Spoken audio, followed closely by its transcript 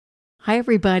Hi,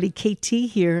 everybody. KT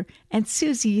here. And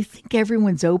Susie, you think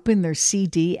everyone's opened their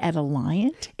CD at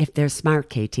Alliant? If they're smart,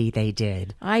 KT, they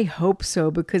did. I hope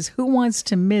so, because who wants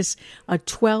to miss a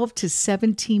 12 to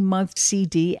 17-month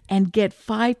CD and get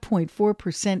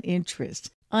 5.4% interest?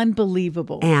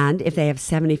 Unbelievable. And if they have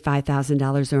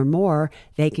 $75,000 or more,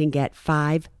 they can get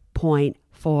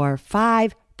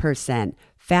 5.45%.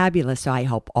 Fabulous. So I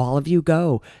hope all of you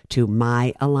go to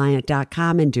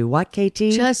myalliant.com and do what,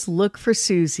 KT? Just look for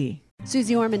Susie.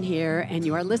 Susie Orman here, and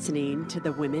you are listening to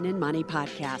the Women in Money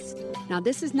podcast. Now,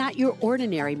 this is not your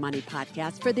ordinary money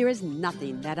podcast, for there is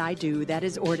nothing that I do that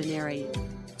is ordinary.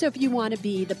 So if you want to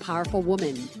be the powerful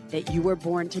woman that you were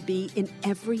born to be in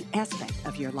every aspect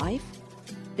of your life,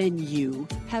 then you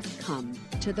have come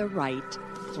to the right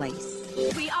place.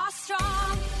 We are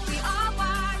strong, we are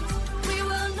wise, we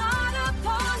will not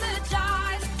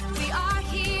apologize. We are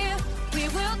here, we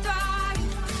will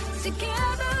thrive,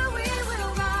 together we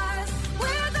will rise. With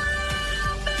a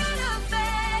little bit of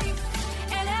faith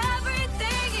and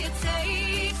everything it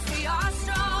takes. We are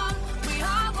strong, we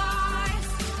are wise,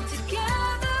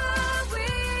 together we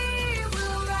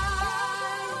will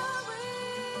rise. We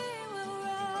will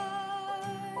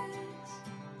rise.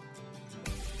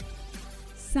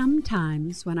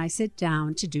 Sometimes when I sit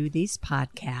down to do these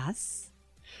podcasts,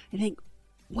 I think,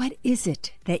 what is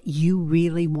it that you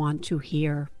really want to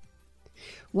hear?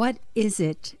 What is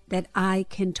it that I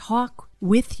can talk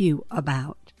with you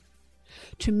about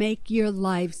to make your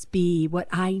lives be what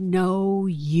I know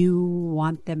you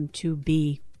want them to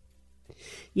be?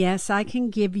 Yes, I can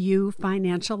give you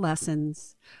financial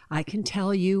lessons. I can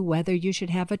tell you whether you should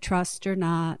have a trust or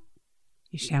not.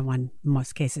 You should have one in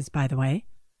most cases, by the way.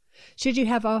 Should you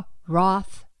have a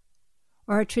Roth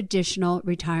or a traditional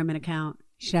retirement account?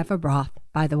 You should have a Roth,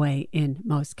 by the way, in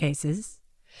most cases.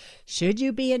 Should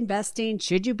you be investing?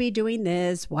 Should you be doing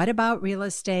this? What about real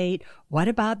estate? What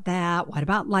about that? What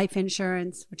about life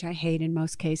insurance, which I hate in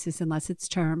most cases unless it's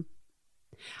term?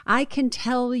 I can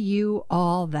tell you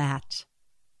all that.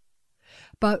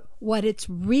 But what it's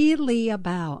really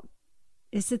about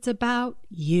is it's about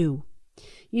you.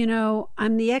 You know,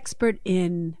 I'm the expert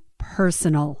in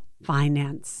personal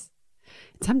finance.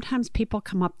 Sometimes people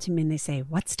come up to me and they say,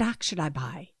 what stock should I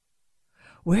buy?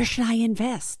 Where should I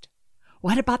invest?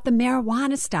 What about the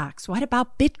marijuana stocks? What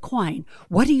about Bitcoin?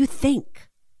 What do you think?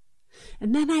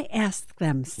 And then I ask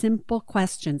them simple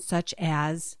questions such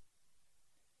as,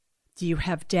 do you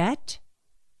have debt?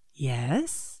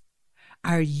 Yes.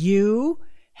 Are you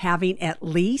having at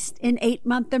least an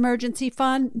 8-month emergency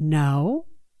fund? No.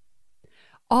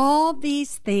 All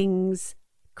these things,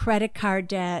 credit card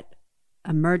debt,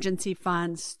 emergency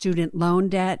funds, student loan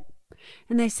debt.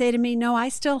 And they say to me, no, I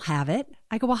still have it.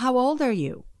 I go, well, how old are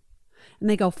you? And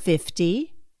they go,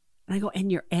 50. And I go,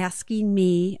 and you're asking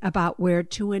me about where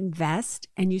to invest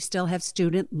and you still have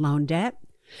student loan debt?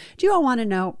 Do you all want to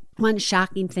know one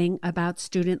shocking thing about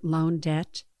student loan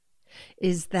debt?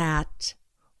 Is that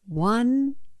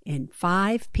 1 in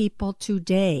 5 people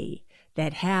today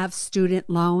that have student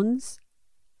loans,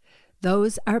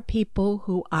 those are people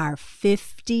who are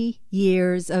 50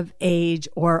 years of age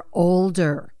or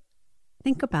older.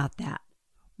 Think about that.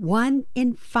 1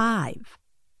 in 5.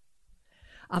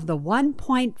 Of the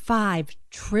 $1.5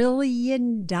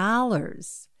 trillion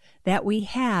that we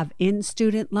have in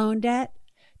student loan debt,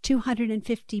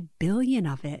 $250 billion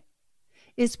of it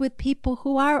is with people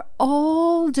who are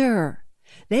older.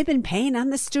 They've been paying on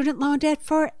the student loan debt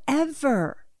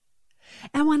forever.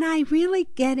 And when I really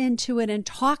get into it and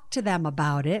talk to them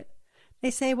about it,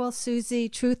 they say, well, Susie,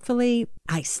 truthfully,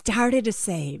 I started to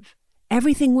save.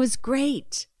 Everything was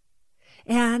great.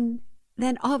 And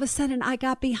then all of a sudden I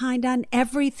got behind on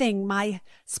everything. My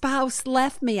spouse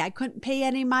left me. I couldn't pay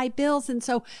any of my bills. And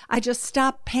so I just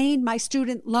stopped paying my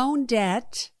student loan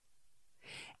debt.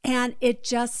 And it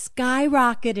just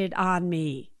skyrocketed on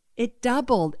me. It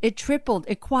doubled, it tripled,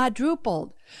 it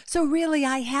quadrupled. So really,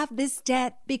 I have this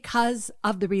debt because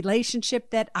of the relationship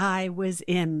that I was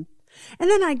in. And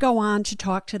then I go on to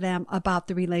talk to them about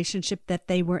the relationship that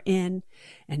they were in.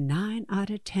 And 9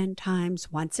 out of 10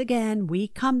 times, once again, we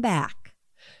come back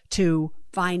to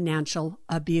financial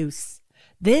abuse.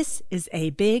 This is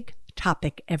a big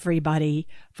topic, everybody.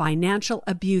 Financial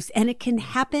abuse. And it can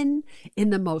happen in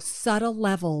the most subtle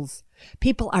levels.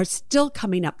 People are still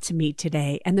coming up to me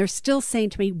today and they're still saying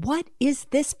to me, what is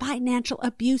this financial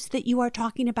abuse that you are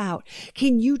talking about?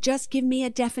 Can you just give me a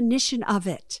definition of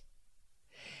it?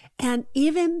 And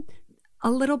even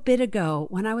a little bit ago,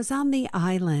 when I was on the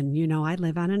island, you know, I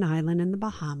live on an island in the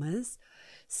Bahamas,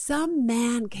 some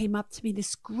man came up to me,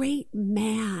 this great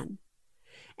man,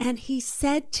 and he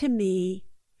said to me,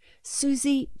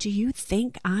 Susie, do you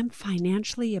think I'm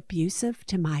financially abusive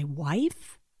to my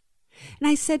wife? And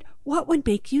I said, what would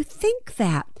make you think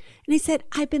that? And he said,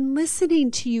 I've been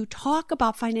listening to you talk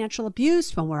about financial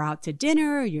abuse when we're out to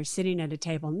dinner, or you're sitting at a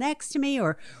table next to me,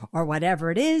 or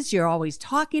whatever it is, you're always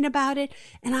talking about it.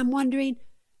 And I'm wondering,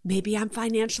 maybe I'm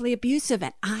financially abusive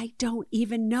and I don't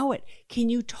even know it. Can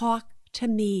you talk to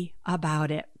me about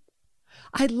it?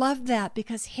 I love that,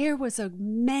 because here was a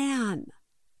man,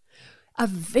 a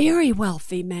very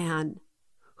wealthy man,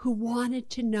 who wanted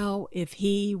to know if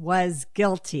he was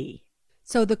guilty.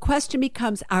 So the question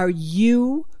becomes, are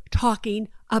you talking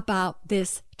about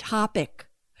this topic?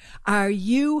 Are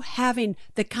you having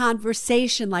the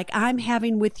conversation like I'm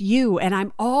having with you, and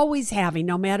I'm always having,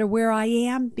 no matter where I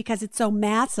am, because it's so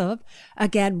massive?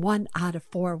 Again, 1 out of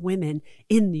 4 women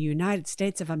in the United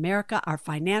States of America are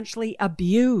financially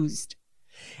abused.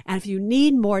 And if you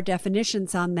need more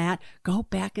definitions on that, go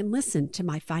back and listen to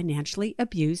my Financially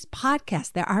Abused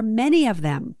podcast. There are many of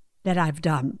them that I've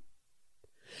done.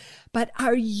 But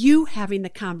are you having the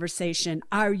conversation?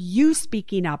 Are you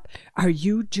speaking up? Are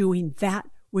you doing that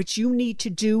which you need to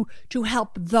do to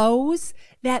help those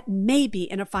that may be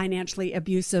in a financially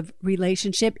abusive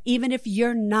relationship, even if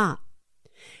you're not?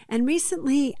 And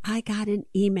recently I got an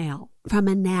email from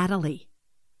a Natalie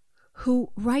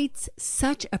who writes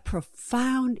such a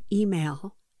profound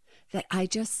email that I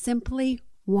just simply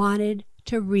wanted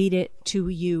to read it to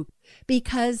you,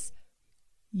 because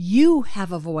you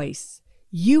have a voice,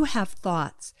 you have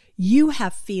thoughts, you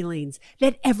have feelings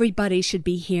that everybody should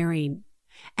be hearing.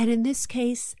 And in this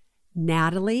case,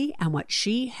 Natalie and what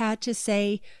she had to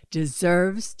say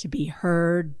deserves to be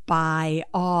heard by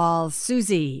all.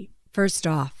 Susie, first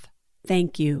off,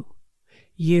 thank you.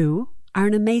 You are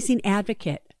an amazing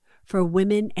advocate for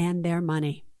women and their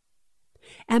money.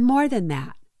 And more than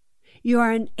that, you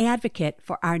are an advocate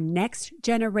for our next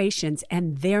generations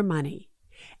and their money,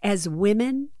 as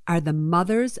women are the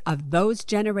mothers of those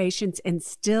generations and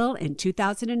still in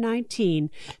 2019,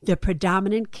 the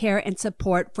predominant care and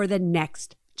support for the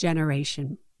next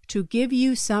generation. To give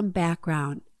you some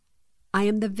background, I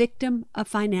am the victim of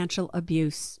financial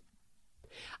abuse.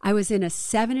 I was in a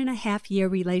 7.5-year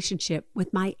relationship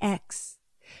with my ex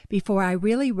before I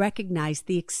really recognized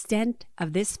the extent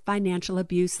of this financial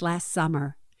abuse last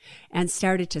summer and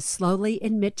started to slowly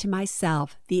admit to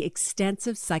myself the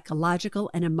extensive psychological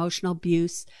and emotional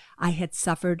abuse I had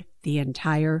suffered the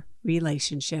entire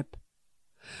relationship.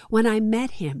 When I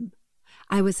met him,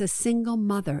 I was a single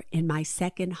mother in my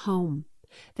second home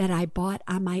that I bought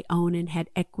on my own and had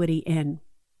equity in.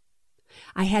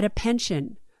 I had a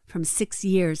pension from 6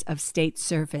 years of state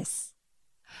service.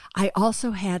 I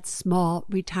also had small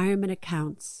retirement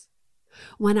accounts.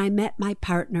 When I met my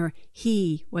partner,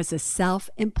 he was a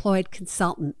self-employed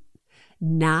consultant,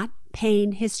 not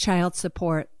paying his child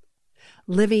support,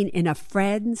 living in a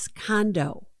friend's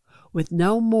condo with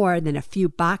no more than a few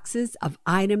boxes of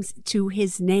items to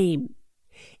his name,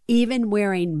 even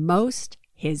wearing most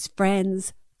his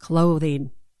friends'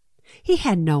 clothing. He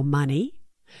had no money,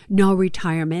 no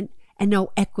retirement, and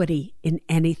no equity in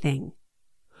anything.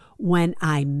 When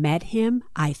I met him,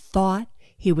 I thought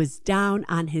he was down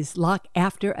on his luck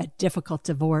after a difficult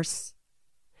divorce.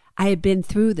 I had been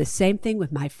through the same thing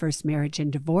with my first marriage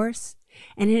and divorce,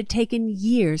 and it had taken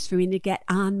years for me to get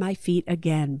on my feet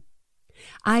again.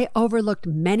 I overlooked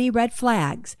many red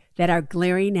flags that are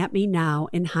glaring at me now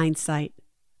in hindsight.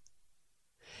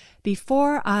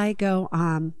 Before I go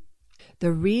on,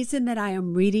 the reason that I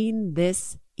am reading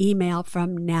this email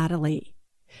from Natalie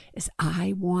is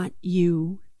I want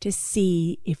you to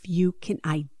see if you can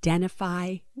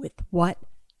identify with what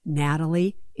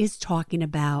Natalie is talking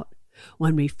about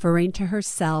when referring to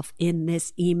herself in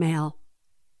this email.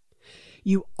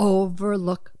 You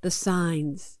overlook the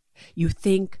signs. You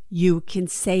think you can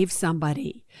save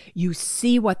somebody. You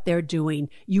see what they're doing.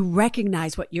 You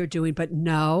recognize what you're doing, but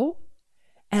no,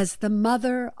 as the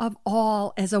mother of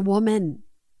all, as a woman,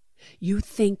 you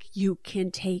think you can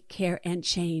take care and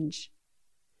change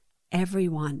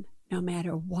everyone, no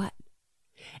matter what,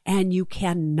 and you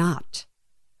cannot.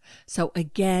 So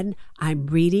again, I'm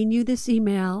reading you this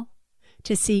email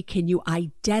to see, can you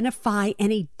identify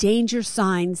any danger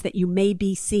signs that you may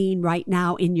be seeing right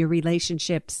now in your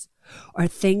relationships, or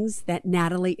things that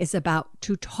Natalie is about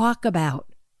to talk about.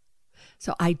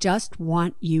 So I just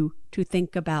want you to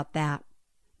think about that.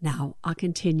 Now I'll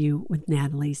continue with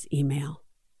Natalie's email.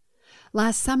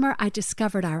 Last summer, I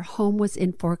discovered our home was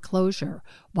in foreclosure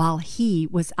while he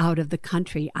was out of the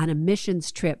country on a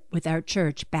missions trip with our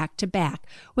church back to back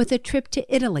with a trip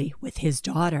to Italy with his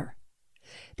daughter.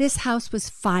 This house was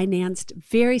financed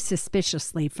very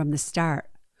suspiciously from the start,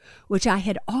 which I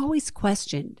had always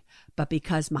questioned, but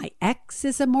because my ex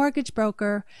is a mortgage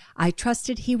broker, I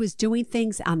trusted he was doing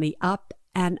things on the up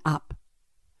and up.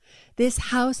 This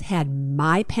house had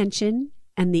my pension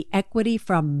and the equity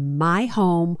from my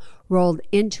home rolled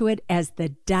into it as the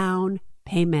down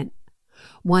payment.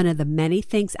 One of the many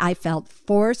things I felt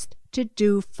forced to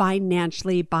do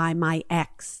financially by my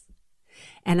ex.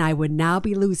 And I would now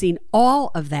be losing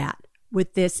all of that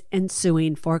with this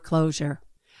ensuing foreclosure.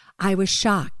 I was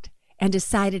shocked and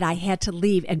decided I had to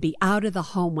leave and be out of the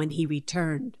home when he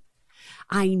returned.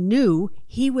 I knew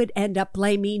he would end up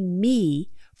blaming me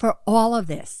for all of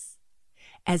this,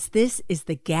 as this is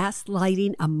the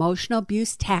gaslighting emotional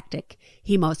abuse tactic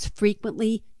he most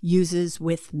frequently uses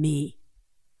with me.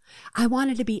 I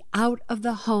wanted to be out of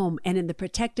the home and in the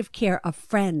protective care of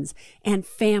friends and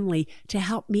family to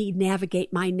help me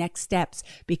navigate my next steps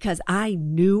because I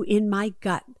knew in my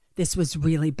gut this was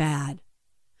really bad.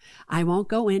 I won't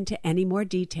go into any more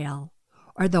detail,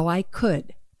 or though I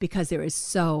could, because there is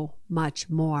so much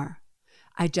more.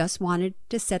 I just wanted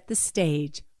to set the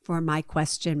stage for my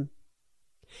question.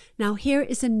 Now, here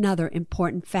is another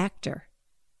important factor.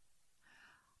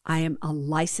 I am a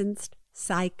licensed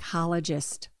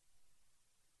psychologist.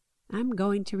 I'm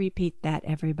going to repeat that,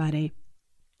 everybody.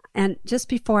 And just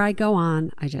before I go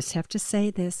on, I just have to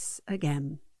say this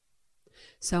again.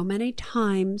 So many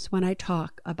times when I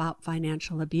talk about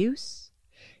financial abuse,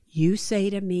 you say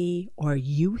to me, or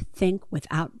you think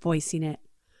without voicing it,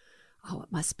 oh,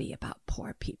 it must be about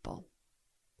poor people.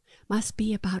 Must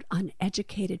be about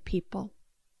uneducated people.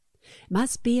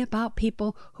 Must be about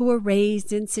people who were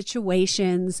raised in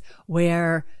situations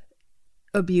where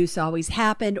abuse always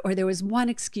happened, or there was one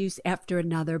excuse after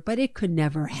another, but it could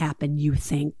never happen, you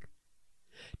think,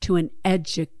 to an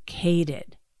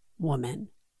educated woman.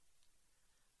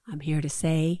 I'm here to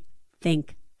say,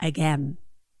 think again.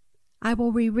 I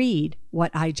will reread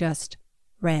what I just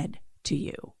read to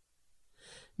you.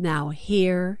 Now,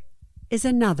 here is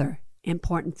another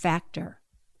important factor.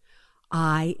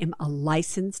 I am a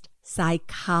licensed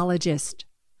psychologist.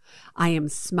 I am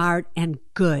smart and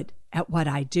good at what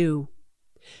I do.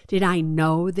 Did I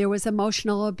know there was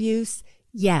emotional abuse?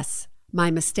 Yes.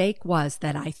 My mistake was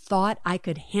that I thought I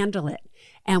could handle it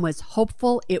and was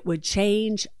hopeful it would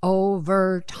change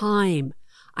over time.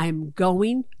 I'm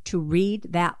going to read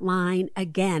that line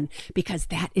again because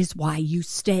that is why you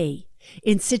stay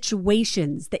in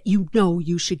situations that you know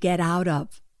you should get out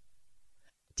of.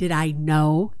 Did I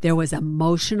know there was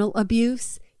emotional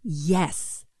abuse?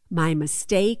 Yes. My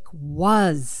mistake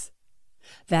was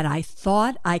that I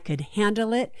thought I could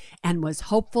handle it and was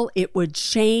hopeful it would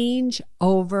change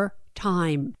over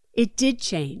time. It did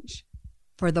change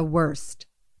for the worst.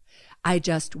 I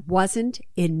just wasn't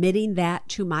admitting that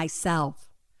to myself.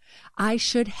 I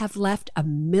should have left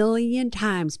 1,000,000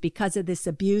 times because of this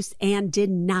abuse and did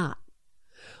not.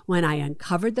 When I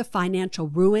uncovered the financial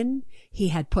ruin he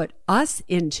had put us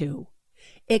into,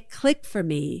 it clicked for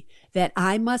me that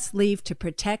I must leave to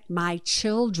protect my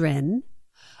children,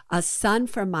 a son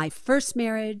from my first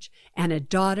marriage, and a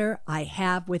daughter I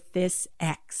have with this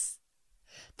ex.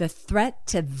 The threat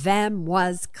to them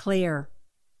was clear.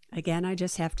 Again, I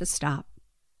just have to stop.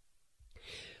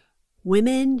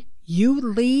 Women, you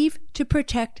leave to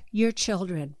protect your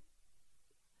children.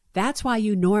 That's why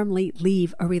you normally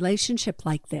leave a relationship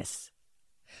like this.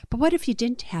 But what if you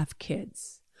didn't have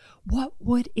kids? What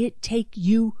would it take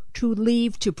you to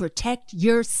leave to protect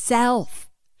yourself?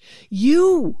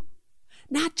 You!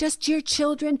 Not just your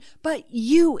children, but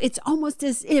you. It's almost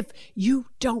as if you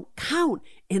don't count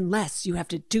unless you have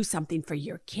to do something for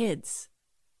your kids.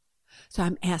 So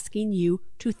I'm asking you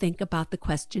to think about the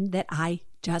question that I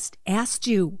just asked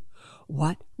you.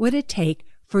 What would it take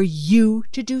for you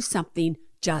to do something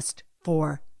just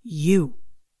for you?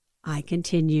 I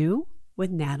continue with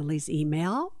Natalie's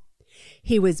email.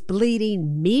 He was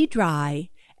bleeding me dry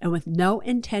and with no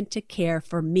intent to care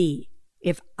for me.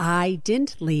 If I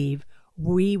didn't leave,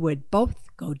 we would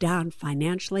both go down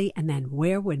financially, and then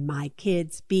where would my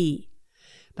kids be?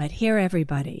 But here,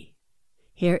 everybody,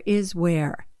 here is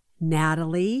where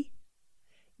Natalie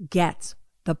gets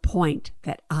the point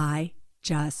that I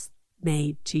just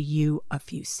made to you a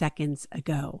few seconds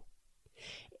ago.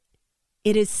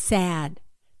 It is sad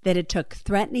that it took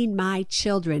threatening my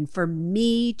children for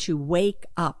me to wake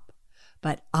up,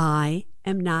 but I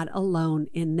am not alone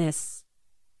in this.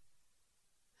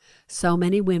 So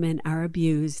many women are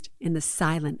abused in the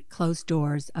silent, closed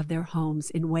doors of their homes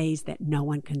in ways that no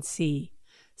one can see,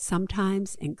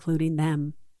 sometimes including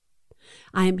them.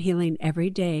 I am healing every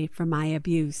day from my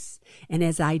abuse. And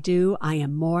as I do, I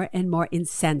am more and more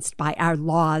incensed by our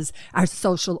laws, our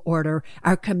social order,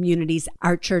 our communities,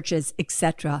 our churches,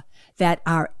 etc., that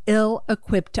are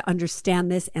ill-equipped to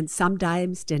understand this and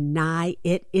sometimes deny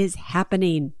it is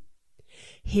happening.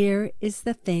 Here is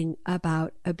the thing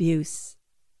about abuse.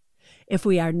 If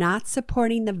we are not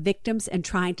supporting the victims and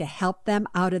trying to help them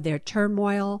out of their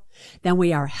turmoil, then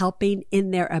we are helping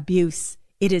in their abuse.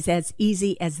 It is as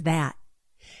easy as that.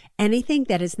 Anything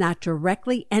that is not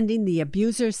directly ending the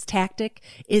abuser's tactic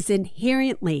is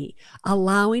inherently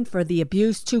allowing for the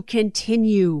abuse to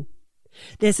continue.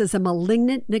 This is a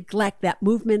malignant neglect that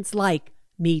movements like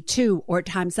Me Too or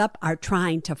Time's Up are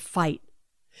trying to fight.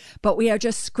 But we are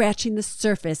just scratching the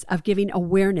surface of giving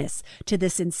awareness to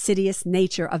this insidious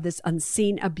nature of this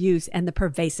unseen abuse and the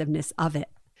pervasiveness of it.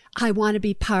 I want to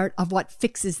be part of what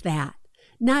fixes that,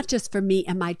 not just for me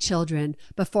and my children,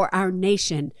 but for our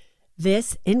nation.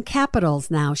 This, in capitals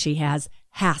now, she has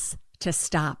to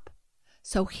stop.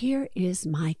 So here is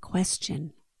my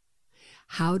question.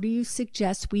 How do you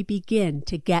suggest we begin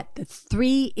to get the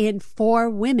 3 in 4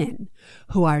 women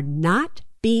who are not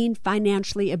being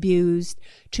financially abused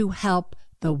to help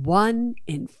the 1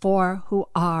 in 4 who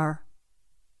are?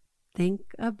 Think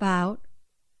about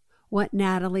what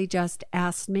Natalie just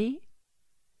asked me.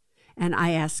 And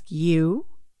I ask you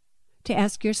to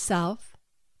ask yourself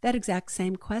that exact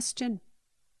same question.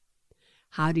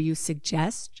 How do you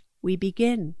suggest we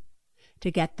begin to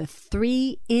get the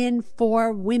 3 in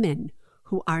 4 women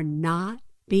who are not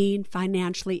being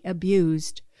financially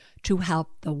abused to help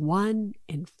the 1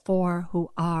 in 4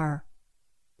 who are?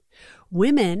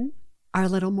 Women are a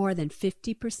little more than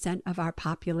 50% of our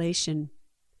population.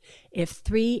 If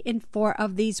 3 in 4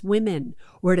 of these women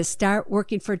were to start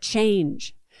working for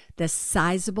change, the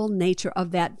sizable nature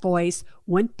of that voice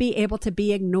wouldn't be able to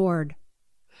be ignored.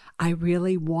 I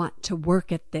really want to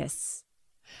work at this.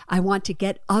 I want to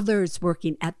get others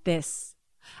working at this.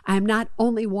 I am not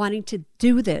only wanting to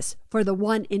do this for the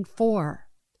 1 in 4,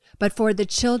 but for the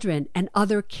children and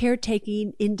other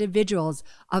caretaking individuals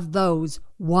of those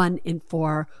 1 in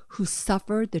 4 who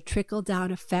suffer the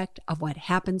trickle-down effect of what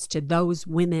happens to those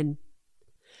women.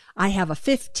 I have a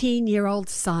 15-year-old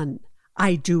son.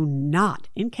 I do not,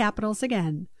 in capitals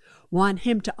again, want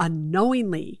him to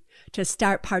unknowingly to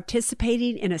start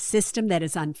participating in a system that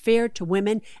is unfair to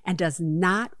women and does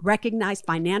not recognize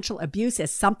financial abuse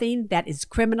as something that is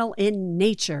criminal in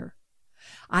nature.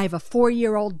 I have a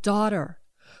 4-year-old daughter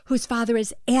whose father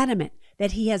is adamant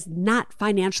that he has not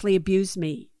financially abused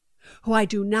me, who I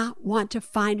do not want to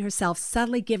find herself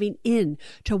subtly giving in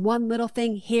to one little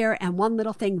thing here and one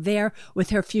little thing there with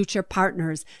her future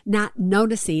partners, not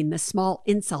noticing the small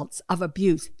insults of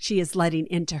abuse she is letting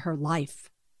into her life.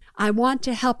 I want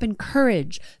to help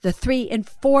encourage the 3 in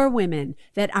 4 women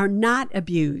that are not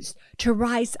abused to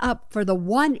rise up for the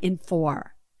 1 in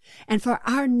 4, and for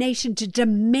our nation to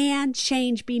demand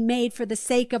change be made for the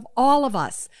sake of all of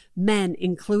us, men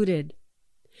included.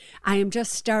 I am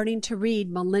just starting to read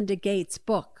Melinda Gates'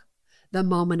 book, The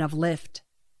Moment of Lift.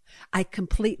 I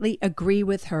completely agree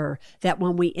with her that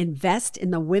when we invest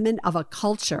in the women of a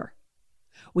culture,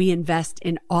 we invest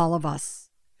in all of us.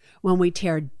 When we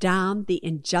tear down the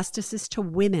injustices to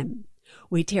women,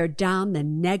 we tear down the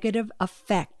negative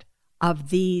effect of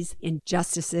these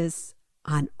injustices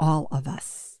on all of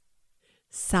us.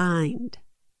 Signed,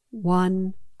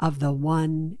 1 of the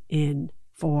 1 in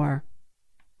 4.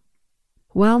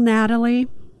 Well, Natalie,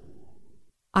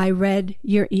 I read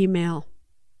your email.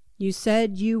 You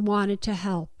said you wanted to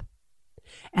help.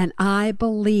 And I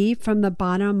believe from the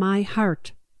bottom of my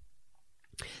heart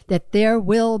that there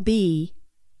will be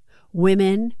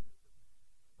women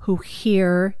who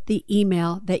hear the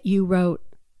email that you wrote,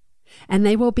 and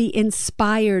they will be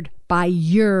inspired by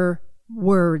your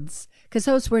words, because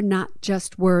those were not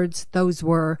just words, those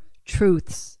were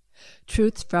truths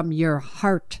from your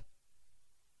heart.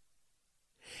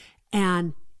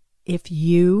 And if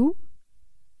you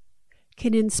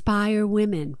can inspire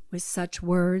women with such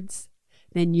words,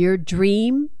 then your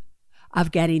dream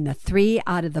of getting the 3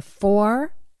 out of the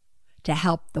 4 to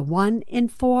help the 1 in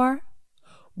 4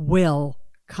 will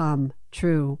come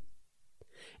true.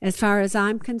 As far as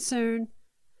I'm concerned,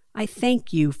 I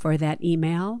thank you for that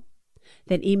email.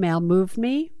 That email moved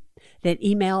me. That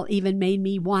email even made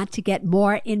me want to get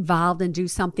more involved and do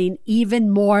something even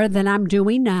more than I'm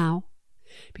doing now.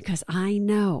 Because I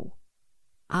know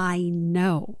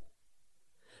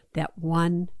that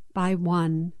 1 by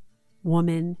 1,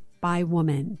 woman by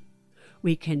woman,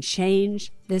 we can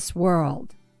change this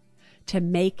world to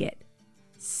make it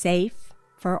safe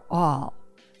for all,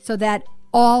 so that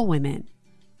all women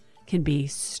can be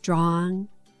strong,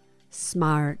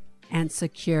 smart, and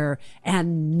secure,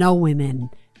 and no women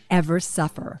ever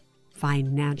suffer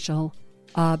financial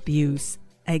abuse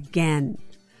again.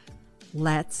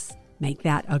 Let's make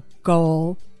that a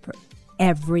goal for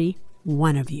every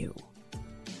one of you.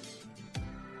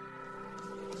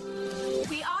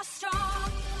 We are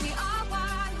strong, we are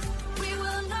wise, we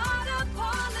will not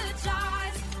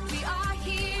apologize. We are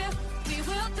here, we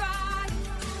will thrive.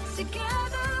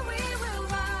 Together we will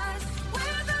rise.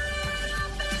 With a little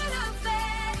bit of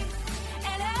faith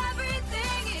and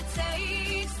everything it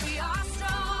takes. We are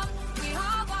strong, we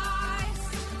are wise.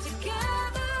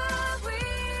 Together we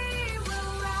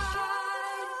will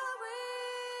rise. We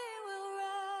will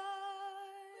rise.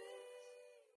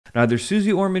 Neither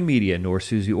Susie Orman Media nor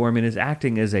Susie Orman is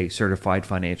acting as a certified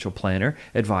financial planner,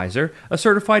 advisor, a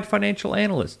certified financial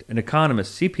analyst, an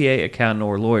economist, CPA, accountant,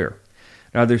 or lawyer.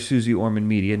 Neither Susie Orman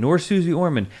Media nor Susie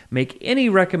Orman make any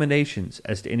recommendations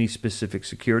as to any specific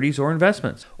securities or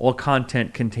investments. All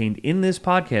content contained in this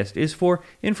podcast is for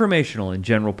informational and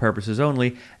general purposes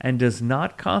only and does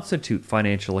not constitute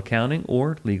financial accounting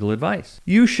or legal advice.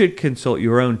 You should consult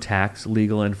your own tax,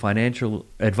 legal, and financial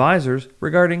advisors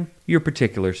regarding your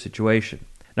particular situation.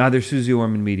 Neither Susie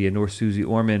Orman Media nor Susie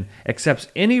Orman accepts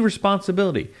any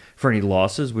responsibility for any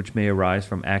losses which may arise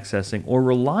from accessing or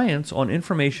reliance on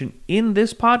information in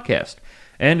this podcast.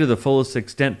 And to the fullest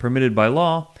extent permitted by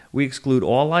law, we exclude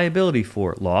all liability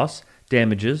for loss,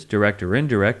 damages, direct or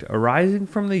indirect, arising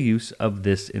from the use of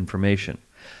this information.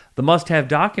 The must-have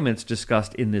documents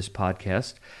discussed in this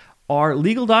podcast are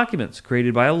legal documents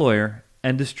created by a lawyer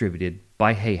and distributed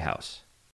by Hay House.